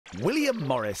William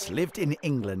Morris lived in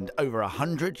England over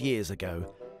 100 years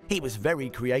ago. He was very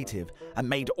creative and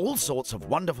made all sorts of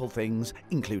wonderful things,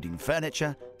 including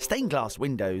furniture, stained glass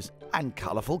windows, and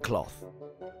colourful cloth.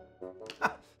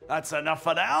 That's enough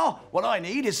for now. What I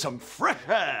need is some fresh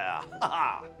air.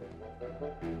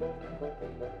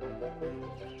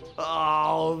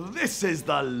 Oh, this is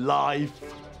the life.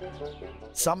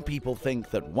 Some people think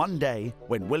that one day,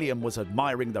 when William was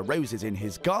admiring the roses in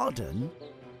his garden...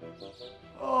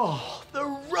 Oh, the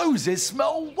roses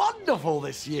smell wonderful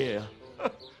this year.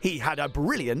 He had a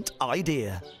brilliant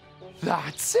idea.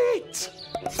 That's it!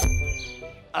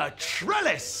 A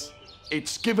trellis!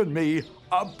 It's given me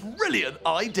a brilliant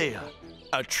idea.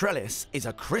 A trellis is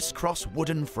a criss-cross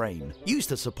wooden frame used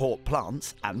to support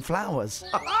plants and flowers.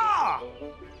 Aha!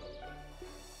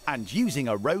 And using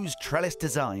a rose trellis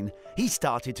design, he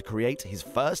started to create his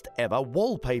first ever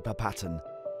wallpaper pattern.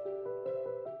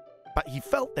 But he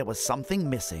felt there was something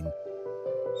missing.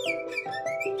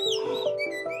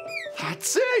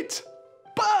 That's it!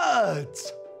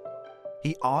 Birds!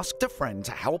 He asked a friend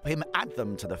to help him add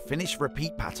them to the finished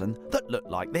repeat pattern that looked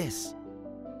like this.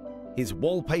 His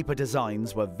wallpaper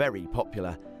designs were very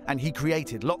popular, and he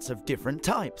created lots of different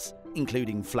types,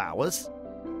 including flowers,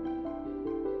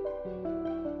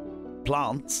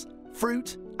 plants,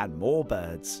 fruit, and more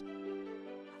birds.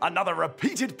 Another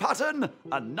repeated pattern,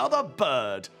 another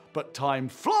bird. But time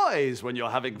flies when you're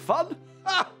having fun.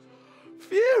 Ha!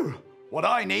 Phew! What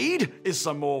I need is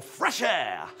some more fresh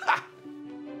air. Ha!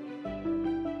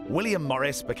 William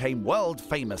Morris became world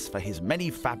famous for his many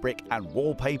fabric and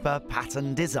wallpaper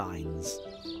pattern designs.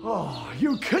 Oh,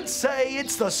 you could say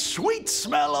it's the sweet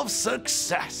smell of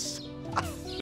success.